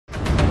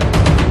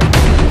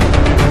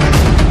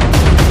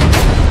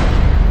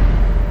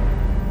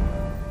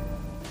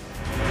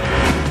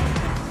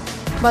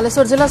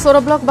बालेश्वर जिला 16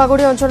 ब्लॉक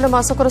बागुड़ी अंचल में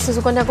मासकर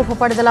शिशुकन्या को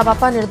फोपाड़ी देला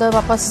बापा निर्दय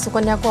बापा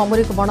शिशुकन्या को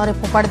अमूरिक बण में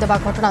फोपाड़ी देवा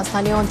घटना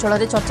स्थानीय अंचल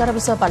में चर्चार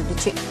विषय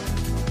पलटि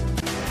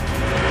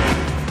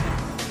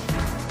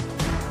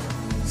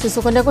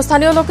शिशुकन्या को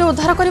स्थानीय लोके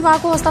उद्धार कर मां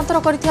को हस्तांतर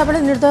करथिया बेले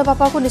निर्दय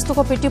बापा को निस्तुक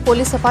पिटी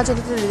पुलिस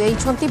हेफाजत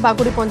देइछंती।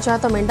 बागुड़ी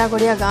पंचायत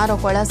मेंडागड़िया गाँव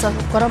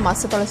कैलाशकर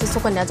मासे तले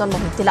शिशुकन्या जन्म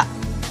होइतिला।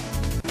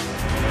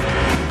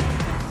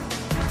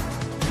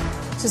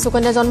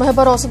 शिशुकन्या जन्म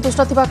हेबार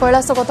असंतुष्ट थिबा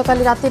कैलाश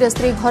गतकाली राति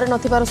स्त्री घर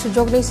नथिबार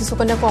सुजोग नहीं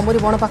शिशुकन्या को अमूरी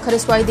बण पाखरे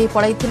सुआई दे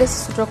पळाइथिले।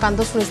 शिशुर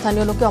कांद शुणी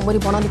स्थानीय लोके अमूरी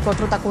बण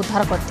निकटरू ताको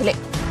उद्धार करथिले।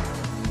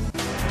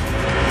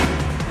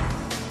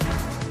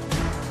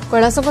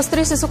 कैलाश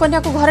स्त्री शिशुकन्या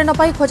को घरे न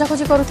पाई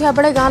खोजाखोजी करुथिया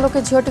बेले गाँ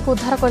लोके झीटी को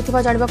उद्धार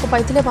करथिबा जानिबाको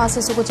पाइथिले। मां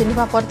शिशु को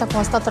चिन्हिबा पर ताको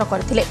हस्तांतर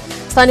करथिले।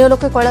 स्थानीय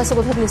लोके कैलाश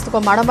को धरि निस्तुक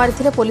माड़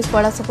मारिथिले। पुलिस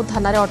कैलाश को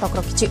थाना अटक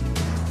रखिछि।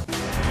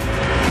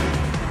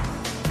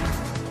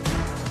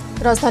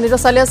 राजधानी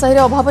सालियासाही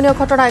अभावन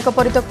घटना एक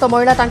परित्यक्त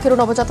महिला टांकी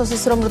नवजात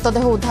शिशुर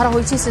मृतदेह उद्धार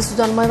होइछि। शिशु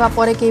जन्म हेबा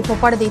परे केही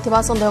फोपाड़ी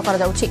देइथिबा संदेह करा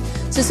जाउछि।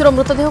 शिशुर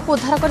मृतदेह को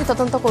उद्धार करी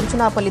तदंत करुछि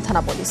नापल्ली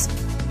थाना पुलिस।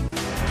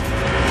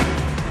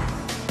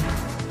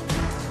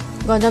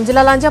 गंजाम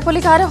जिला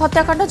लांजापल्ली गाँव में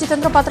हत्याकांड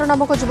जितेन्द्र पात्र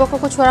नामक युवक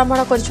को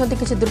छुरामाड़ कर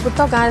किसी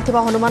दुर्वृत्त गाँव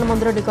में हनुमान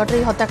मंदिर निकट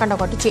में हत्याकांड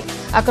घटी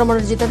आक्रमण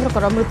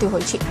जितेन्द्र मृत्यु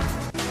होइछि।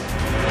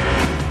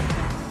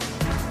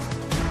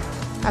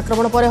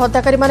 आक्रमण पर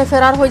हत्याकारी माने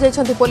फेरार हो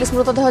जाइछन्ति। पुलिस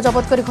मृतदेह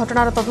जबत कर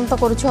घटनार तदंत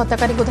करुछि।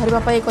 हत्याकारी को धरिबा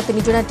पई एक 3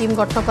 जणिया टीम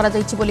गठन करा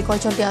जाइछि बोली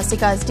कहिसन्ति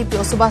आसिका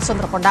एसडीपीओ सुभाष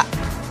चंद्र पंडा।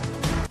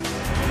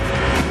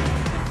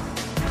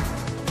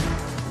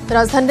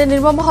 राजधानी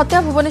निर्मम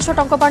हत्या भुवनेश्वर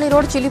टंकपाणी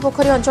रोड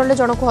चिलीपोखरी अंचल में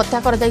जनक हत्या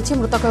कर जाइछि।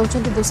 मृतक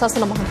होउछन्ति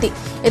दुशासन महंती।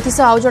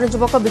 एथिसे आउ जणे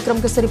युवक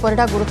विक्रम केशरी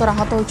परिडा गुरुतर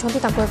आहत होइछन्ति।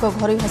 ताको एक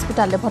घरोई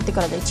हस्पिटाल में भर्ती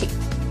करा जाइछि।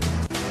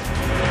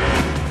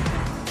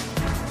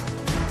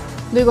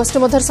 दुई गोष्ठी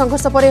मध्य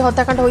संघर्ष पर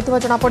हत्याकांड होइतिबा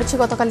जणापड़िछि।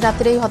 गतकाली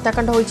राति रे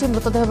हत्याकांड होइछि।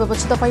 मृतदेह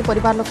व्यवस्थित पई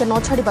परिवार लोके न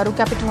छाड़िबारु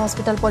कैपिटल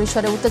हॉस्पिटल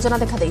परिसर में उत्तेजना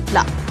देखा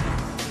देइथिला।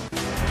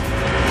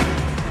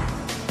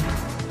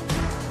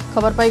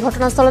 खबर पाई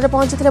घटनास्थल में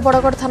पहुंची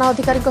बड़गड़ थाना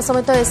अधिकारी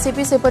समेत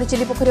एससीपी सेपरी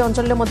चिलीपोखरी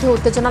अंचल में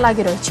उत्तेजना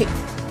लगी रही।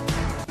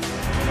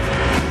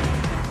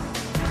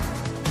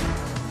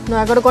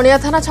 नयागढ़ गणिया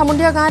थाना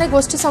छामुंडिया गाँव में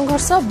गोष्ठी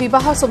संघर्ष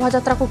विवाह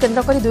शोभायात्रा को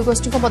केन्द्र कर दुई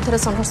गोष्ठी मध्य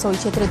संघर्ष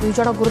होइछि। एथिरे 2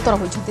 जण गुरुतर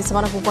होइछन्ति।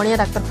 सेमानकु गणिया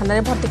डाक्तरखाना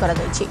में भर्ती करा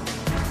जाइछि।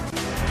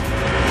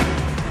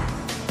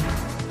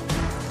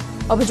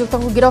 अभियुक्त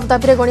को गिरफ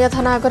दाबी में गणिया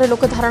थाना आगे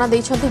लोक धारणा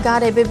देइछन्ति। गाँव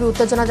में एबे भी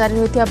उत्तेजना जारी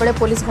होइथिया बेले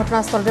पुलिस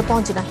घटनास्थल में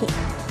पहुंची नाही।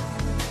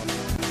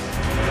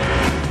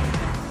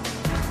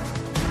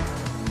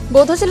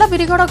 बौद्ध जिला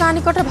बिरिगड़ गाँ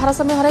निकट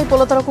भारसाम्य हराई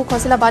पोल तलक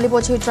खसला बाली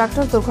बोझे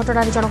ट्राक्टर।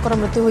 दुर्घटना जनकर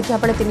मृत्यु होइथिया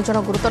बेले 3 जण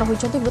गुरुतर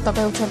होइछन्ति। मृतक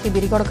हेउछन्ति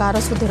बिरिगड़ गाँवर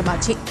सुधीर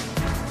माझी।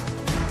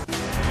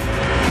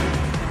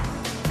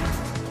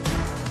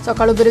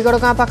 सकाळु बिरिगड़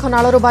गाँ पाख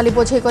नाळरू बाली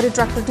बोझे कर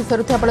ट्राक्टरटी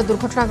फेरुथिया बेले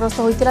दुर्घटनाग्रस्त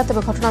होइतिला।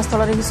 तेबे घटनास्थल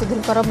में ही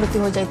सुधीरकर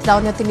मृत्यु हो जाइतिला।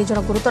 अन्य 3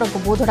 जण गुरुतर को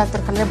बौद्ध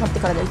डाक्तरखाना में भर्ती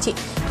करा जाइछि।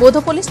 बौद्ध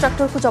पुलिस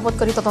ट्राक्टर को जबत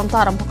कर तदंत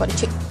आरंभ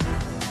करिछि।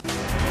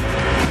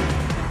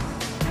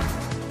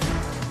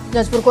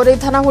 जाजपुर कोरेई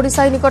थाना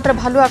ओडिशा निकट में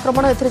भालू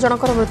आक्रमण। एथिरे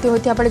जनकर मृत्यु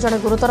होइतिया बेले जणे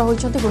गुरुतर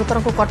होइछन्ति। गुरुतर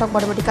को कटक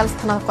बड़ मेडिकल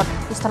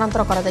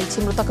स्थानांतर करा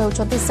जाइछि। मृतक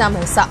हेउछन्ति श्याम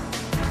हेसा।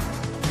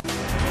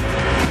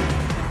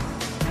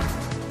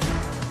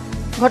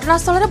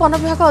 घटनास्थल में वन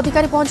विभाग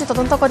अधिकारी पहुंची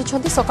तदंत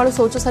करिछन्ति। सकाळु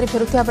शौच सारी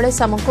फेरुथिया बेले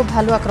श्याम को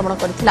भालू आक्रमण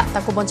करथिला।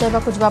 ताको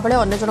बंचाइबाकू जिबा बेले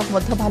अन्य जनक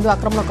मध्य भालू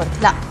आक्रमण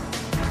करथिला।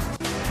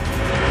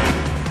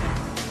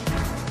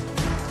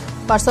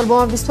 पार्सल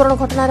बोमा विस्फोरण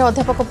घटना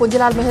अध्यापक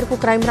पुंजीलाल मेहर को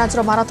क्राइमब्रांच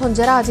माराथन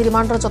जेरा। आज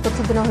रिमांडर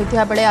चतुर्थ दिन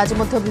होइथिया बेले आज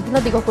मध्य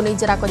विभिन्न दिग को नहीं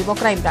जेरा करिबो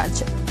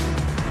क्राइमब्रांच।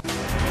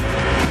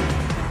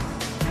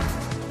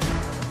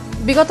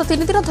 विगत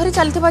 3 दिन धरी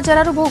चलथिबा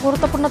जेरारु बहु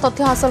गुरुत्वपूर्ण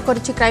तथ्य हासिल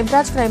करिछि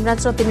क्राइमब्रांच।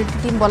 क्राइमब्रांचर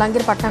 3टी टीम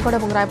बलांगीर पाटनागढ़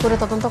और रायपुर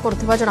तदंत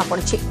करुथिबा जणा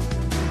पड़िछि।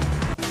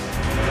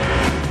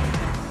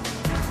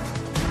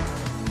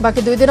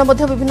 बाकी 2 दिन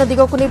मध्य विभिन्न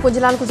दिग को नहीं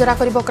पुंजीलाल को जेरा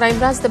करिबो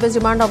क्राइमब्रांच। तेबे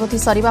रिमांड अवधि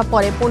सरिबा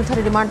परे पुणी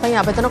थरे रिमांड पई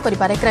आवेदन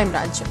करिपारे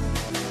क्राइमब्रांच।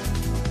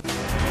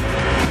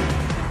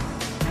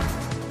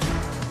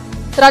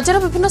 राज्यर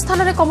विभिन्न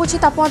स्थान में कमुछि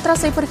तापमात्रा।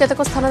 सेहीपरि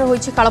केतेक स्थान में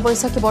होइछि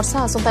कालबैशाखी वर्षा।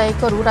 आसंता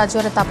 1 रु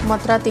राज्य में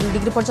तापमात्रा 3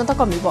 डिग्री पर्यंत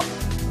कमिबो।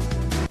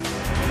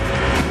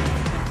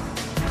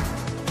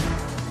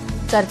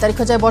 4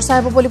 तारिख जाए वर्षा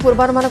हेबो बोली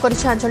पूर्वानुमान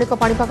करिछि आंचलिक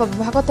पाणीपाग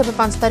विभाग। तेबे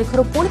 5 तारिख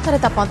रु पुणी थरे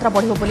तापमात्रा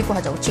बढ़िबो बोली कहा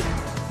जाउछि।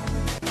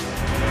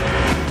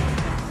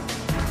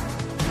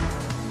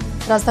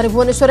 राजधानी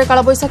भुवनेश्वर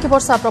कालबैशाखी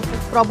वर्षा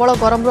प्रबल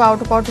गरम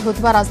आउटपाउट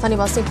होतिबा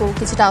राजधानीवासी को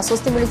किछिटा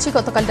आश्वस्ति मिलिछि।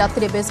 गतकाली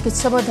राति बेस किछि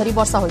समय धरी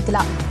वर्षा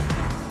होइतिला।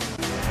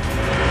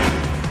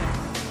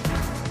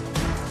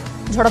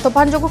 झड़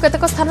तोफान जो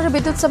केतेक स्थान में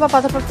विद्युत सेवा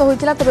बाधाप्राप्त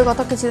होइतिला। तेबे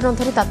गत किछि दिन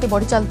धरी ताती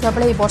बढ़ी चलथिबा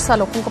बेले वर्षा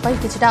लोकंक पई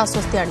किछिटा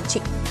आश्वस्ति आनिछि।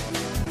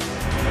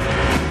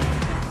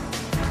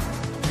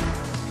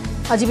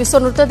 आज विश्व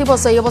नृत्य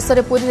दिवस। यह अवसर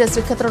में पुरी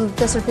श्रीक्षेत्र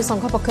नृत्यशिल्पी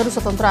संघ पक्षर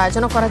स्वतंत्र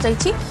आयोजन करा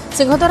जाइछि।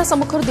 सिंहद्वार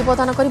सम्मुखर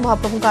दीपदान कर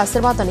महाप्रभु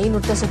आशीर्वाद नहीं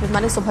नृत्यशिल्पी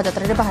माने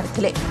शोभायात्रा में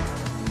बाहरी।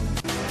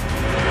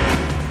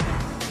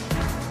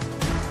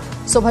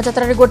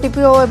 शोभायात्रा में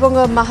गोटीपीओ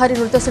और माहारी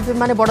नृत्यशिल्पी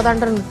माने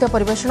बड़दाण्ड नृत्य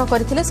परिवेषण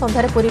करथिले।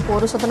 संध्यारे पुरी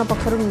पौर सदन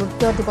पक्षर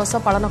नृत्य दिवस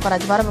पालन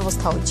करा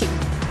व्यवस्था होइछि।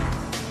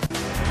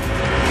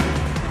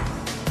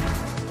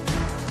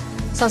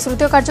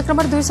 सांस्कृतिक कार्यक्रम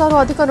 200 रु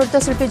अधिक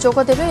नृत्यशिल्पी जोग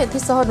देवे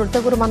एथिसह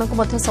नृत्यगुरु मानक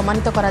मध्य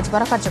सम्मानित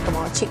कराजिबार कार्यक्रम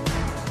अछि।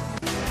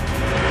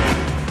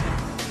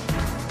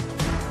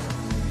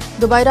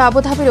 दुबईर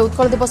आबुधाबी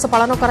उत्कल दिवस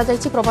पालन करा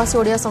जायछि। प्रवासी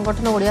ओडिया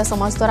संगठन ओडिया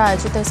समाज द्वारा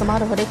आयोजित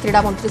समारोह में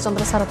क्रीड़ा मंत्री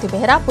चंद्रसारथी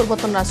बेहेरा,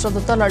 पूर्वतन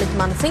राष्ट्रदूत ललित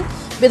मानसिंह,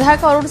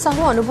 विधायक अरुण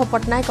साहू, अनुभव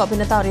पट्टनायक,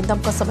 अभिनेता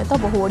अरिंदम समेत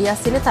बहु ओडिया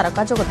सिने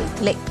तारका जोग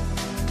देइथिले।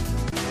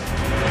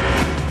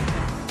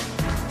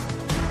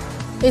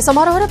 ଏହି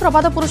ସମାରୋହରେ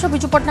ପ୍ରବାଦ ପୁରୁଷ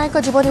ବିଜୁ ପଟ୍ଟନାୟକ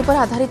ଜୀବନୀ ଉପରେ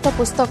ଆଧାରିତ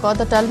ପୁସ୍ତକ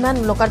ଦ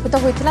ଟେଲମ୍ୟାନ୍ ଲୋକାର୍ପିତ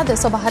ହୋଇଥିଲା।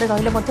 ଦେଶ ବାହାରେ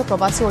ରହିଲେ ମଧ୍ୟ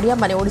ପ୍ରବାସୀ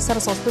ଓଡ଼ିଆମାନେ ଓଡ଼ିଶାର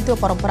ସଂସ୍କୃତି ଓ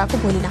ପରମ୍ପରାକୁ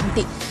ଭୁଲି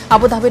ନାହାନ୍ତି।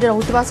 ଆବୁଧାବିରେ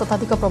ରହୁଥିବା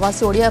ଶତାଧିକ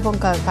ପ୍ରବାସୀ ଓଡ଼ିଆ ଏବଂ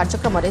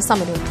କାର୍ଯ୍ୟକ୍ରମରେ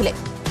ସାମିଲ ହୋଇଥିଲେ।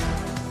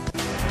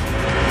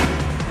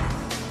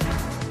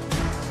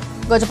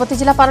 ଗଜପତି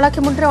ଜିଲ୍ଲା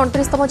ପାରଳାଖେମୁଣ୍ଡିରେ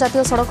 29ତମ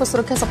ଜାତୀୟ ସଡ଼କ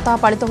ସୁରକ୍ଷା ସପ୍ତାହ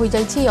ପାଳିତ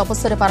ହୋଇଯାଇଛି। ଏହି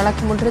ଅବସରରେ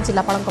ପାରଳାଖେମୁଣ୍ଡିରେ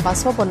ଜିଲ୍ଲାପାଳଙ୍କ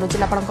ବାସଭବନରୁ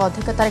ଜିଲ୍ଲାପାଳଙ୍କ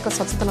ଅଧ୍ୟକ୍ଷତାରେ ଏକ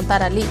ସଚେତନତା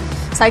ରାଲି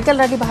ସାଇକେଲ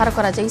ରାଲି ବାହାର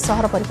କରାଯାଇ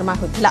ସହର ପରିକ୍ରମା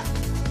ହୋଇଥିଲା।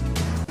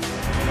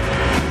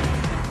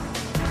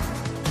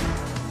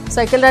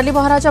 साइकेल रैली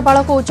महाराजा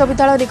बालक उच्च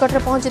विद्यालय निकट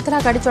में पहुंचीला।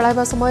 गाड़ी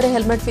चलाइबा समय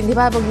हेलमेट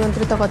पिंधिबा और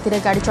नियंत्रित गति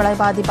में गाड़ी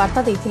चलाइबा आदि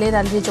वार्ता देते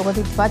रैली में जोग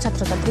देइथिबा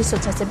छात्र छात्री,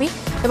 स्वेच्छासेवी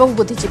और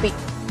बुद्धिजीवी।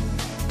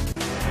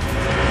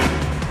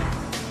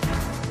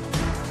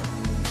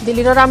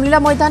 दिल्ली रामलीला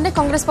मैदान में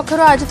कांग्रेस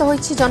पक्षर आयोजित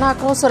होइछि जन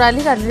आक्रोश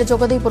रैली। रैली में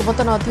जोग दे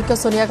पूर्वतन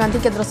अध्यक्ष सोनिया गांधी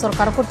केंद्र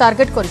सरकार को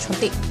टार्गेट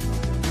करिसेंति।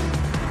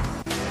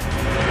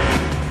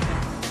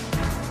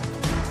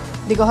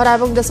 दिगहरा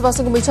और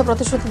देशवासी को मिछ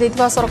प्रतिश्रुति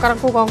देथिबा सरकार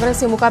को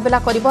कांग्रेस मुकाबला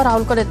करिब।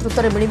 राहुल के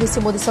नेतृत्व में मिलीमिशी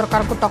मोदी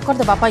सरकार को टक्कर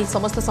देवाई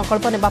समस्त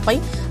संकल्प नेबाई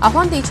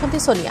आह्वान देइछंती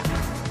सोनिया।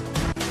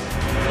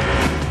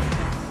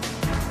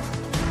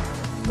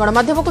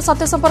 गणमाध्यम को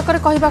सत्य संपर्क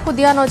में कहवाक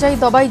दिया न जाई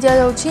दबाई दिया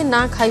जाउछि।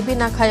 ना खाइबी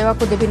ना खाइबा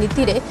को देबी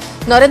नीति रे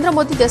नरेंद्र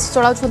मोदी देश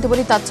चलाउछंती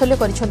बोली तात्सल्य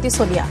करिछंती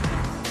सोनिया।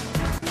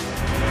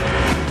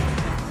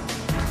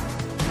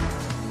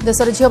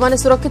 देशर झील मैंने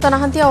सुरक्षित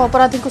नहांती और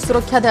अपराधी को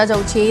सुरक्षा दिया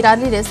जाउछि। एही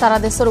रैली रे सारा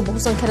देशर बहु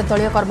संख्यार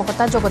दलीय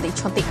कर्मकर्ता जोग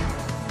दैछंती।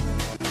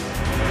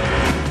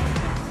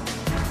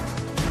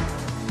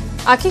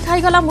 आखि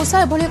खाईगला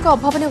मूसा एभली एक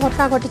अभावनीय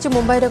घटना घटी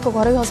मुंबईर एक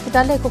घरोई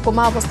हस्पिटाल एक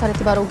कोमा अवस्था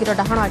थिबा रोगीर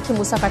डाहाण आखि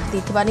मूसा काटी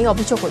दैथिबा नै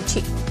अभियोग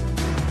होइछि।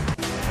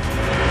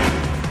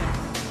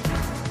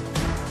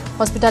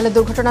 हस्पिटाल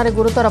दुर्घटना रे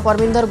गुरुतर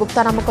परमिंदर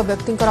गुप्ता नामक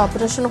व्यक्ति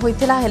ऑपरेशन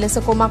होइथिला हेले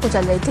से कोमा को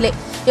चल जाइथिले।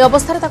 ए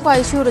अवस्था रे ताको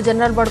आईसीयू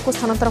जनरल वार्ड को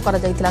स्थानांतर करा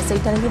जाइथिला।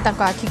 सेइटारे ही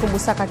ताको आखि को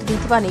मूसा काटी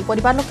दैथिबा नै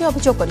परिवार लोके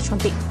अभियोग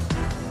करिसंती।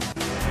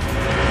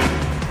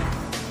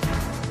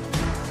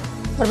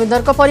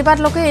 परमिंदर को परिवार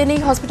लोके एनै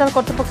हस्पिटाल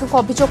कर्तृपक्ष को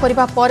अभियोग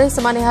करबा परे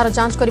सेमाने यार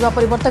जांच करबा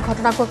परिवर्ते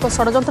घटना को एक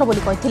षडयंत्र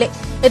बोली कहिथिले।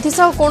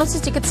 एथिसह कोनोसी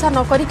चिकित्सा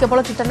न करी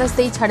केवल टिटानस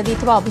देई छाडी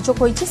दैथिबा अभियोग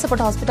होइछि।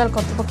 सेपट हस्पिटाल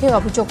कर्तृपक्ष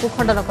अभियोग को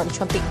खंडन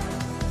करिसंती।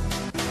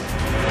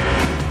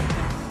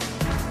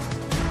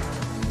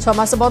 6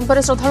 मास बंद पर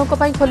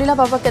श्रद्धालुओं खोलिला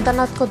बाबा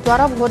केदारनाथ को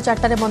द्वार। भोर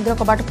 4टार मंदिर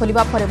कबाट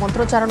खोलिबा परे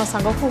मंत्रोच्चारण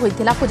सांगकु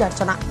होइथिला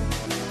पूजार्चना।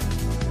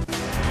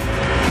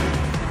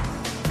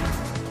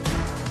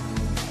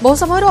 बहु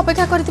समय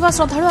अपेक्षा करथिबा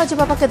श्रद्धालु आज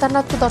बाबा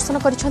केदारनाथ को दर्शन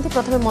करिसेंति।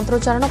 प्रथमे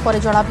मंत्रोच्चारण पर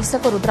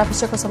जलाभिषेक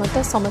रुद्राभिषेक समेत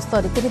समस्त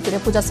रीतिनीति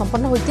पूजा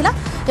संपन्न होइथिला।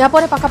 या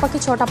परे पाखापाखि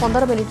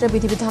 6:15 मिनिट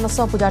विधि विधान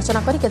सह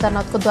पूजार्चना करी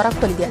केदारनाथ को द्वार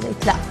खोली दिया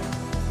जाइथिला।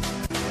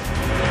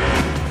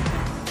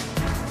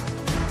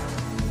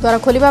 द्वार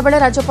खोलिबा बेले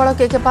राज्यपाल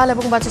के पाल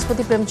और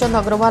बाचस्पति प्रेमचंद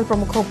अग्रवाल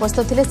प्रमुख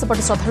उपस्थित थे।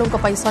 सेपटे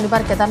श्रद्धालुओं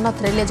शनिवार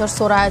केदारनाथ रे लेजर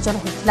शोर आयोजन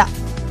होइथिला।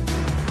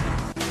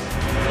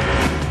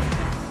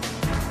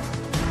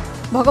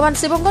 भगवान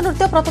शिवों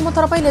नृत्य प्रथम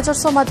थर पर लेजर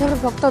शो माध्यम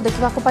भक्त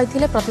देखा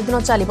पाइथिले। प्रतिदिन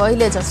चलिब एही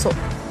लेजर शो।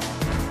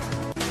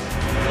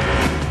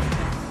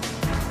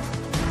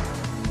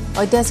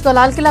 ऐतिहासिक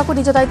लालकिला को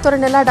निज दायित्व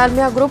नेला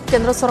डालमिया ग्रुप।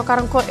 केंद्र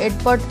सरकार को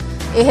एडवर्ड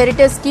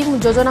हेरिटेज स्कीम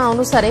योजना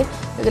अनुसार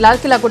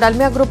लालकिला को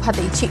डालमिया ग्रुप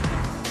हाथेइछि।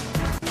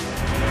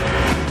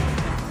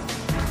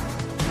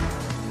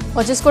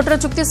 25 कोटी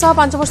चुक्ति सह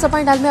 5 वर्ष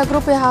पर डालमिया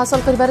ग्रुप यह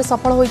हासिल कर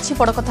सफल होइछि।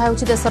 बड़ कथा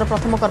होछि देशर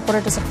प्रथम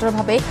कॉर्पोरेट सेक्टर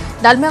भाव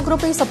डालमिया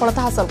ग्रुप यह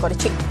सफलता हासिल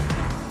करिछि।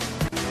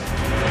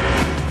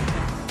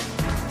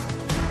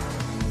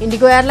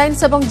 इंडिगो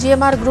एयरलाइंस और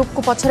जीएमआर ग्रुप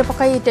को पछरे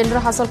पकाई टेंडर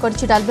हासिल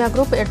करिछि डालमिया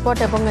ग्रुप।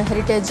 एयरपोर्ट और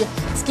हेरिटेज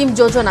स्कीम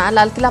योजना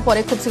लालकिला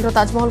पर खूब शीघ्र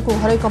ताजमहल को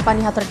घरोई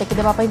कंपानी हाथ टेकी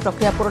देबा पई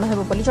प्रक्रिया पूर्ण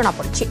हेबो बोली जणा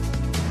पड़िछि।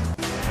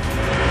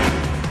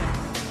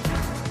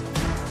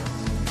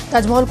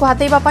 ताजमहल को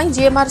हाथेइबा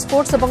जीएमआर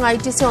स्पोर्ट्स और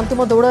आईटीसी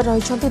अंतिम दौड़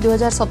रही।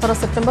 2017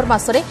 सेप्टेम्बर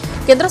मासरे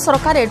केंद्र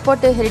सरकार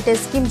एयरपोर्ट हेरिटेज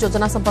स्कीम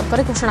योजना संपर्क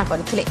में घोषणा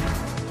करथिले।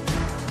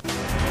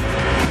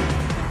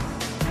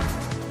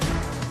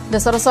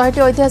 देशर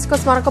 100टी ऐतिहासिक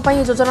स्मारक पर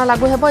योजना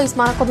लागू हेब। इस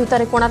स्मारक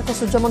भितर कोणार्क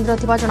सूर्य मंदिर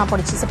थिबा जणा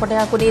पड़िछि। सेपटे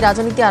याकु नै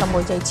राजनीति आरंभ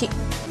हो जाइछि।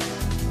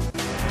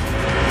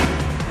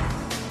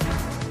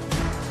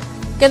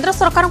 केंद्र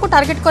सरकार को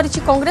टार्गेट करिछि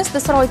कांग्रेस।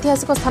 देशर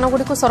ऐतिहासिक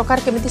स्थानगुडी को सरकार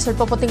केमिति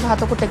शिल्पपति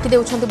हाथ को टेकी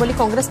देउछंती बोली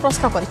कांग्रेस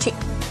प्रश्न करिछि।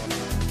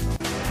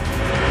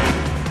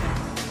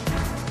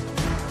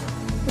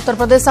 उत्तर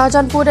प्रदेश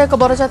शाहजहानपुर एक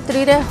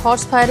बरजात्री रे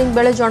हॉर्स फायरिंग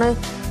बेले जड़े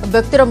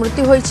व्यक्तिर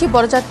मृत्यु होइछि।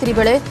 बरजात्री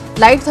बेले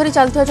लाइट धरी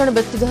चलथिबा जड़े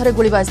व्यक्ति देहरे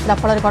गोली बाजिला।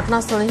 फल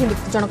घटनास्थल ही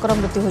व्यक्ति जनकर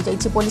मृत्यु हो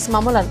जाइछि। पुलिस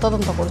मामलार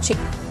तदंत करुछि।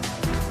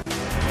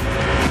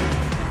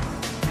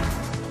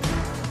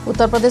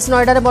 उत्तर प्रदेश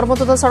नोएडा में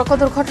मर्मन्तुद सड़क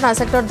दुर्घटना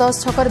सेक्टर 10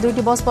 छक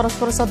दुईटी बस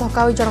परस्पर सह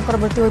धक्का होई जनकर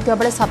मृत्यु होता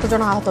बेले 7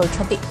 जन आहत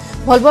होती।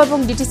 भल्वो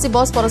और डीटीसी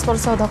बस परस्पर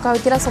सह धक्का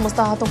होता समस्त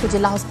आहत को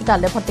जिला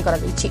हस्पिटाल भर्ती कर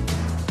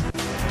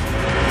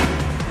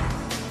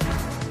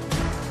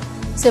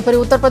सेपरी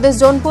उत्तर प्रदेश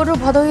जौनपुर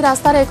भदोही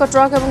रास्तार एक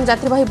ट्रक और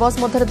यात्रीवाही बस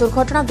मध्य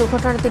दुर्घटना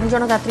 3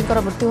 जन यात्री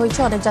मृत्यु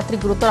होती अनेक यात्री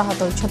गुरुतर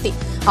आहत होती।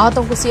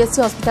 आहतों को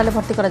सीएससी हस्पिटाल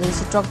भर्ती कर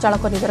ट्रक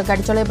चालक निजर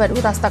गाड़ी चलाइबार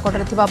रास्ता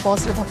कड़े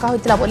बस में धक्का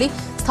होता बोली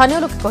स्थानीय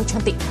लोक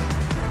कहते।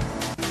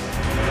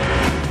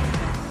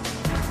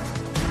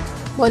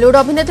 बॉलीवुड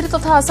अभिनेत्री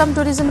तथा आसाम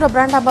टूरिज्म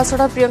ब्रांड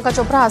आंबासाडर प्रियंका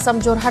चोप्रा आसाम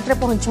जोरहाट में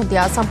पहुंचती।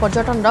 आसाम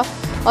पर्यटन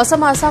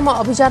असम आसाम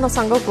अभियान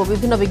सांग को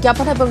विभिन्न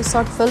विज्ञापन और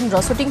short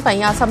film shooting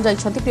Assam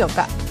जाइछंती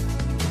Priyanka.